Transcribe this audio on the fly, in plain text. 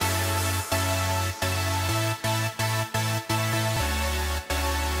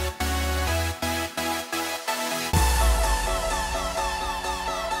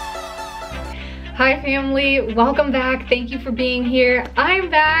Hi family, welcome back. Thank you for being here. I'm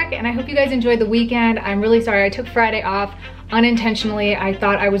back and I hope you guys enjoyed the weekend. I'm really sorry I took Friday off unintentionally. I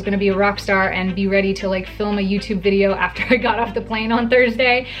thought I was gonna be a rock star and be ready to like film a YouTube video after I got off the plane on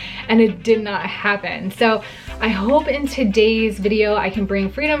Thursday, and it did not happen. So I hope in today's video I can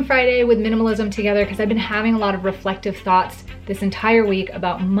bring Freedom Friday with minimalism together, because I've been having a lot of reflective thoughts this entire week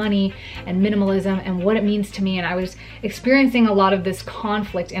about money and minimalism and what it means to me, and I was experiencing a lot of this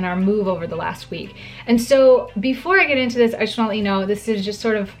conflict in our move over the last week. And so before I get into this, I just want to let you know this is just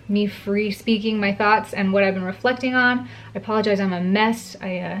sort of me free speaking my thoughts and what I've been reflecting on. I apologize, I'm a mess.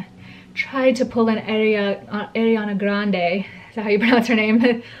 I tried to pull an Ariana Grande, is that how you pronounce her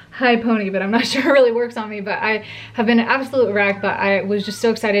name? Hi Pony, but I'm not sure it really works on me. But I have been an absolute wreck, but I was just so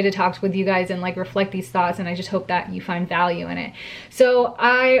excited to talk with you guys and like reflect these thoughts, and I just hope that you find value in it. So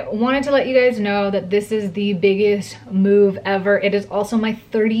I wanted to let you guys know that this is the biggest move ever. It is also my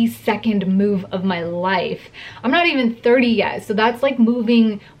 32nd move of my life. I'm not even 30 yet, so that's like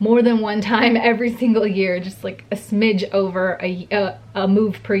moving more than one time every single year, just like a smidge over a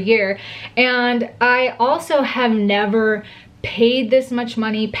move per year. And I also have never paid this much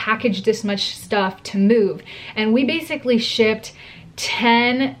money, packaged this much stuff to move. And we basically shipped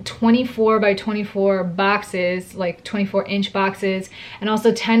 10 24 by 24 boxes, like 24-inch boxes, and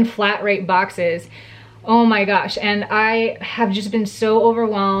also 10 flat rate boxes. Oh my gosh. And I have just been so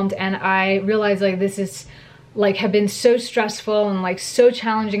overwhelmed, and I realized like this is like have been so stressful and like so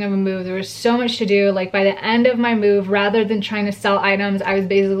challenging of a move. There was so much to do. Like by the end of my move, rather than trying to sell items, I was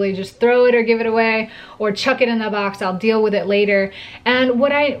basically just throw it or give it away or chuck it in the box, I'll deal with it later. And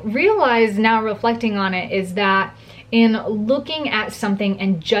what I realized now reflecting on it is that in looking at something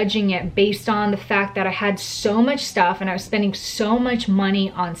and judging it based on the fact that I had so much stuff and I was spending so much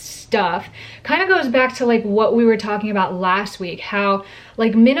money on stuff, kind of goes back to like what we were talking about last week, how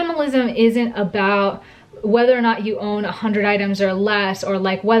like minimalism isn't about whether or not you own 100 items or less, or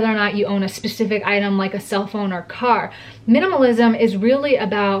like whether or not you own a specific item like a cell phone or car. Minimalism is really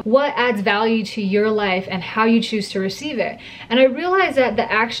about what adds value to your life and how you choose to receive it. And I realized that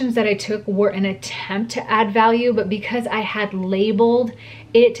the actions that I took were an attempt to add value, but because I had labeled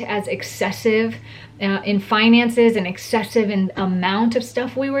it as excessive in finances and excessive in amount of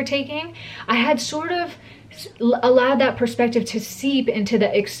stuff we were taking, I had sort of allowed that perspective to seep into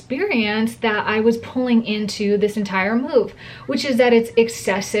the experience that I was pulling into this entire move, which is that it's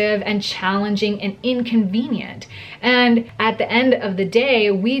excessive and challenging and inconvenient. And at the end of the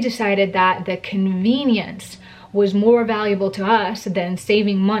day, we decided that the convenience was more valuable to us than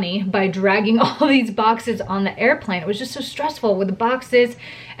saving money by dragging all these boxes on the airplane. It was just so stressful with the boxes,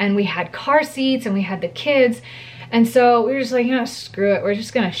 and we had car seats and we had the kids. And so we were just like, you know, screw it. We're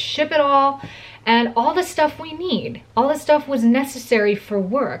just gonna ship it all. And all the stuff we need, all the stuff was necessary for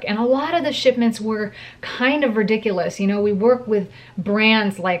work. And a lot of the shipments were kind of ridiculous. You know, we work with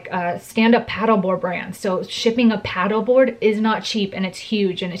brands like stand-up paddleboard brands. So shipping a paddleboard is not cheap, and it's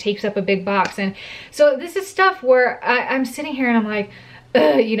huge, and it takes up a big box. And so this is stuff where I'm sitting here and I'm like,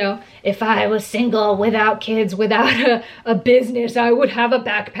 you know, if I was single, without kids, without a business, I would have a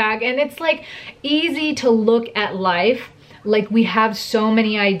backpack. And it's like easy to look at life like we have so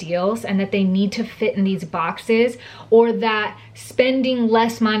many ideals and that they need to fit in these boxes, or that spending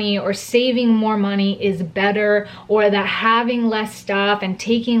less money or saving more money is better, or that having less stuff and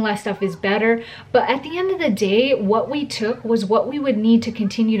taking less stuff is better. But at the end of the day, what we took was what we would need to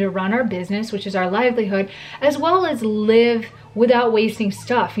continue to run our business, which is our livelihood, as well as live without wasting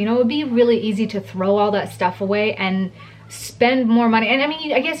stuff. You know, it would be really easy to throw all that stuff away and spend more money. And I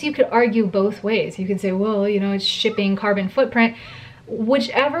mean, I guess you could argue both ways. You could say, well, you know, it's shipping, carbon footprint.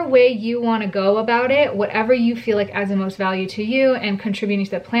 Whichever way you want to go about it, whatever you feel like adds the most value to you and contributing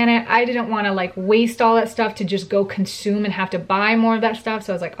to the planet. I didn't want to like waste all that stuff to just go consume and have to buy more of that stuff.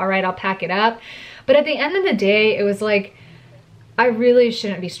 So I was like, all right, I'll pack it up. But at the end of the day, it was like, I really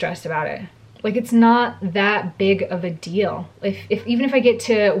shouldn't be stressed about it. Like, it's not that big of a deal. Even if I get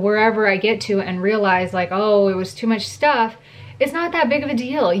to wherever I get to and realize like, oh, it was too much stuff, it's not that big of a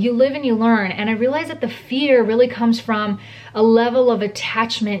deal. You live and you learn. And I realize that the fear really comes from a level of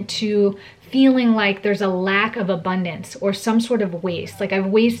attachment to feeling like there's a lack of abundance or some sort of waste. Like I've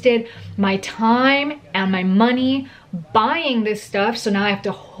wasted my time and my money buying this stuff, so now I have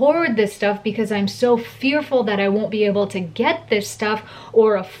to hoard this stuff because I'm so fearful that I won't be able to get this stuff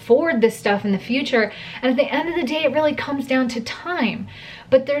or afford this stuff in the future. And at the end of the day, it really comes down to time.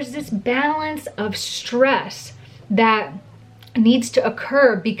 But there's this balance of stress that needs to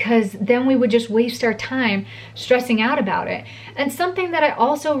occur, because then we would just waste our time stressing out about it. And something that I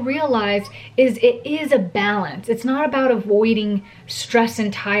also realized is it is a balance. It's not about avoiding stress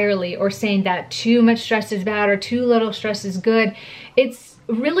entirely or saying that too much stress is bad or too little stress is good. It's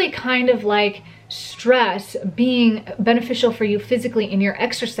really kind of like stress being beneficial for you physically in your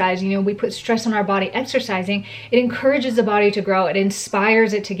exercise. You know, we put stress on our body exercising. It encourages the body to grow. It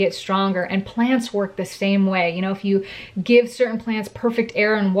inspires it to get stronger. And plants work the same way. You know, if you give certain plants perfect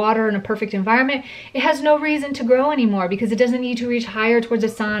air and water and a perfect environment, it has no reason to grow anymore, because it doesn't need to reach higher towards the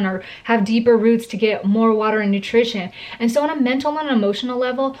sun or have deeper roots to get more water and nutrition. And so on a mental and emotional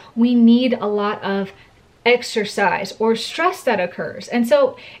level, we need a lot of exercise or stress that occurs. And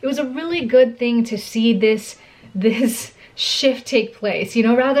so it was a really good thing to see this shift take place, you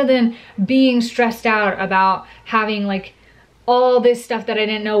know, rather than being stressed out about having like all this stuff that I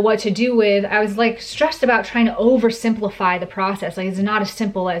didn't know what to do with. I was like stressed about trying to oversimplify the process. Like, it's not as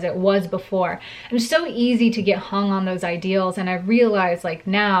simple as it was before. And it's so easy to get hung on those ideals. And I realized like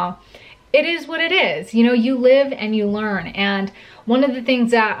now, it is what it is. You know, you live and you learn. And one of the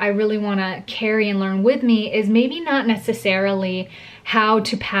things that I really want to carry and learn with me is maybe not necessarily how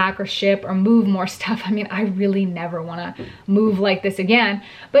to pack or ship or move more stuff. I mean, I really never want to move like this again,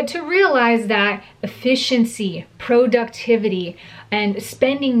 but to realize that efficiency, productivity, and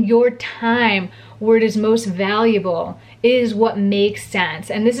spending your time where it is most valuable is what makes sense.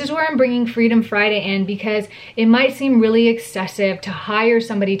 And this is where I'm bringing Freedom Friday in, because it might seem really excessive to hire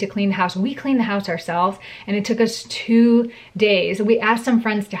somebody to clean the house. We cleaned the house ourselves and it took us 2 days. We asked some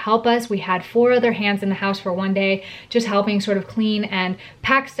friends to help us. We had 4 other hands in the house for one day, just helping sort of clean and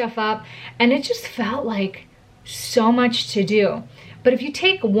pack stuff up. And it just felt like so much to do. But if you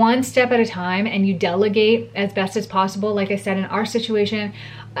take one step at a time and you delegate as best as possible, like I said, in our situation,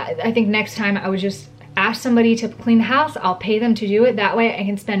 I think next time I would just ask somebody to clean the house. I'll pay them to do it. That way I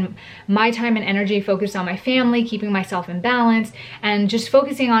can spend my time and energy focused on my family, keeping myself in balance, and just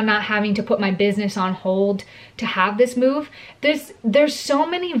focusing on not having to put my business on hold to have this move. There's so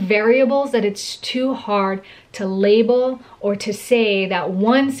many variables that it's too hard to label or to say that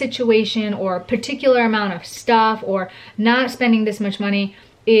one situation or a particular amount of stuff or not spending this much money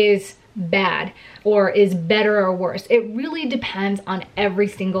is bad or is better or worse. It really depends on every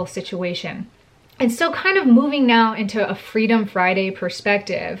single situation. And so kind of moving now into a Freedom Friday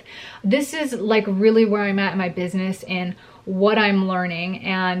perspective, this is like really where I'm at in my business and what I'm learning.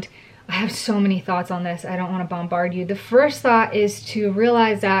 And I have so many thoughts on this. I don't want to bombard you. The first thought is to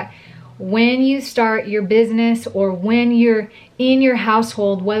realize that when you start your business or when you're in your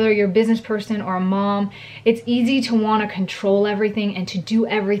household, whether you're a business person or a mom, it's easy to want to control everything and to do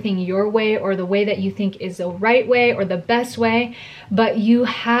everything your way or the way that you think is the right way or the best way. But you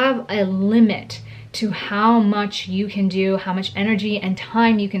have a limit to how much you can do, how much energy and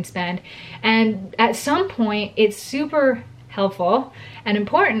time you can spend. And at some point, it's super helpful and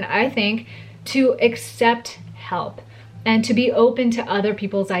important, I think, to accept help and to be open to other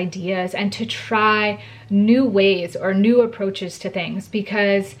people's ideas and to try new ways or new approaches to things,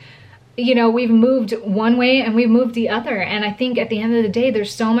 because you know, we've moved one way and we've moved the other. And I think at the end of the day,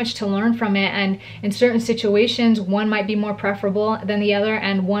 there's so much to learn from it. And in certain situations, one might be more preferable than the other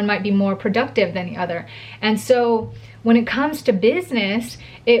and one might be more productive than the other. And so when it comes to business,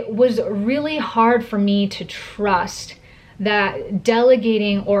 it was really hard for me to trust that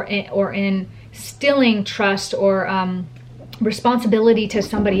delegating or instilling trust or responsibility to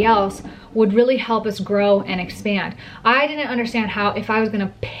somebody else would really help us grow and expand. I didn't understand how, if I was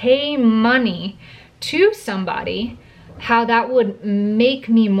gonna pay money to somebody, how that would make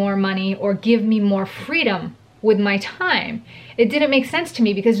me more money or give me more freedom with my time. It didn't make sense to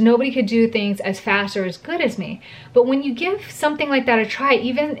me because nobody could do things as fast or as good as me. But when you give something like that a try,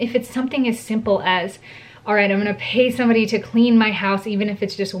 even if it's something as simple as, all right, I'm gonna pay somebody to clean my house, even if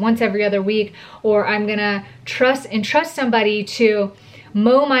it's just once every other week, or I'm gonna entrust somebody to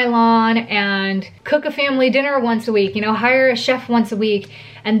mow my lawn and cook a family dinner once a week, you know, hire a chef once a week.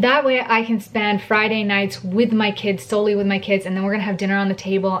 And that way I can spend Friday nights with my kids, solely with my kids, and then we're gonna have dinner on the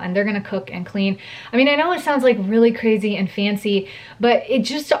table and they're gonna cook and clean. I mean, I know it sounds like really crazy and fancy, but it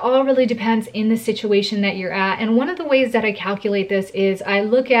just all really depends in the situation that you're at. And one of the ways that I calculate this is I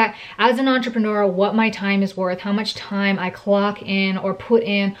look at, as an entrepreneur, what my time is worth, how much time I clock in or put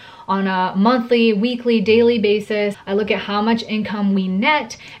in on a monthly, weekly, daily basis. I look at how much income we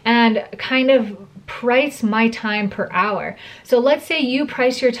net and kind of price my time per hour. So let's say you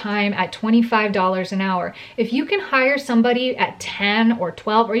price your time at $25 an hour. If you can hire somebody at $10 or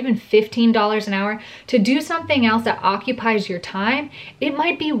 $12 or even $15 an hour to do something else that occupies your time, it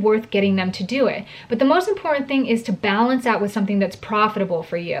might be worth getting them to do it. But the most important thing is to balance out with something that's profitable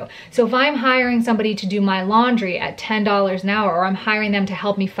for you. So if I'm hiring somebody to do my laundry at $10 an hour, or I'm hiring them to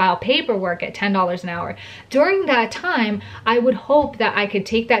help me file paperwork at $10 an hour, during that time, I would hope that I could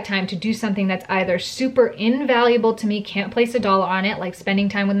take that time to do something that's either super invaluable to me, can't place a dollar on it, like spending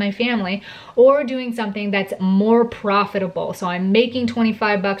time with my family, or doing something that's more profitable. So I'm making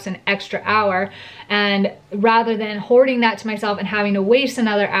 25 bucks an extra hour, and rather than hoarding that to myself and having to waste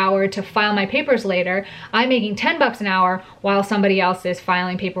another hour to file my papers later, I'm making 10 bucks an hour while somebody else is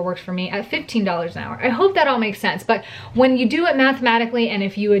filing paperwork for me at $15 an hour. I hope that all makes sense. But when you do it mathematically, and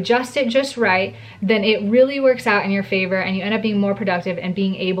if you adjust it just right, then it really works out in your favor, and you end up being more productive and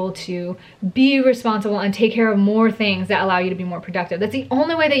being able to be responsible and take care of more things that allow you to be more productive. That's the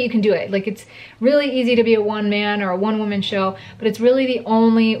only way that you can do it. Like, it's really easy to be a one-man or a one-woman show, but it's really the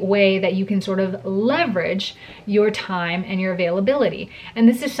only way that you can sort of leverage your time and your availability. And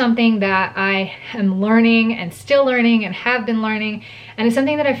this is something that I am learning and still learning and have been learning, and it's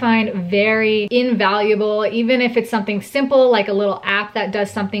something that I find very invaluable, even if it's something simple like a little app that does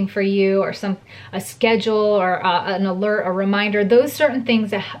something for you, or a schedule, or an alert, a reminder. Those certain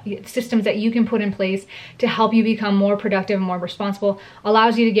things, systems that you can put in place to help you become more productive and more responsible,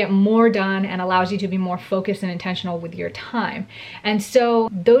 allows you to get more done and allows you to be more focused and intentional with your time. And so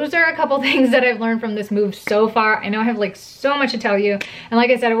those are a couple things that I've learned from this move so far. I know I have like so much to tell you, and like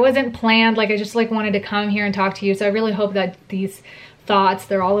I said, it wasn't planned. Like, I just like wanted to come here and talk to you. So I really hope that these thoughts,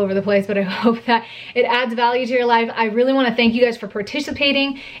 they're all over the place, but I hope that it adds value to your life. I really want to thank you guys for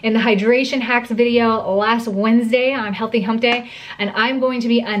participating in the hydration hacks video last Wednesday on Healthy Hump Day, and I'm going to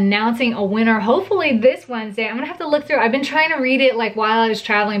be announcing a winner hopefully this Wednesday. I'm gonna have to look through. I've been trying to read it like while I was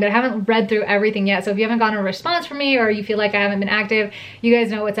traveling, but I haven't read through everything yet. So if you haven't gotten a response from me, or you feel like I haven't been active, you guys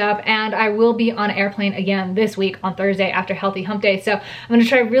know what's up. And I will be on airplane again this week on Thursday after Healthy Hump Day. So I'm gonna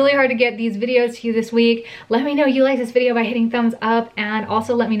try really hard to get these videos to you this week. Let me know you like this video by hitting thumbs up, and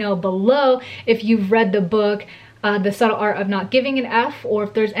also let me know below if you've read the book The Subtle Art of Not Giving an F, or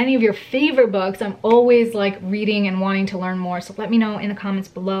if there's any of your favorite books. I'm always like reading and wanting to learn more, so let me know in the comments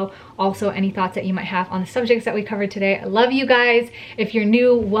below. Also, any thoughts that you might have on the subjects that we covered today. I love you guys. If you're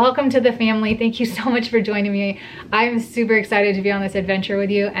new, welcome to the family. Thank you so much for joining me. I'm super excited to be on this adventure with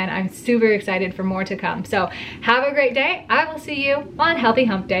you, and I'm super excited for more to come. So have a great day. I will see you on Healthy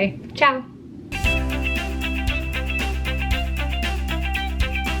Hump Day. Ciao.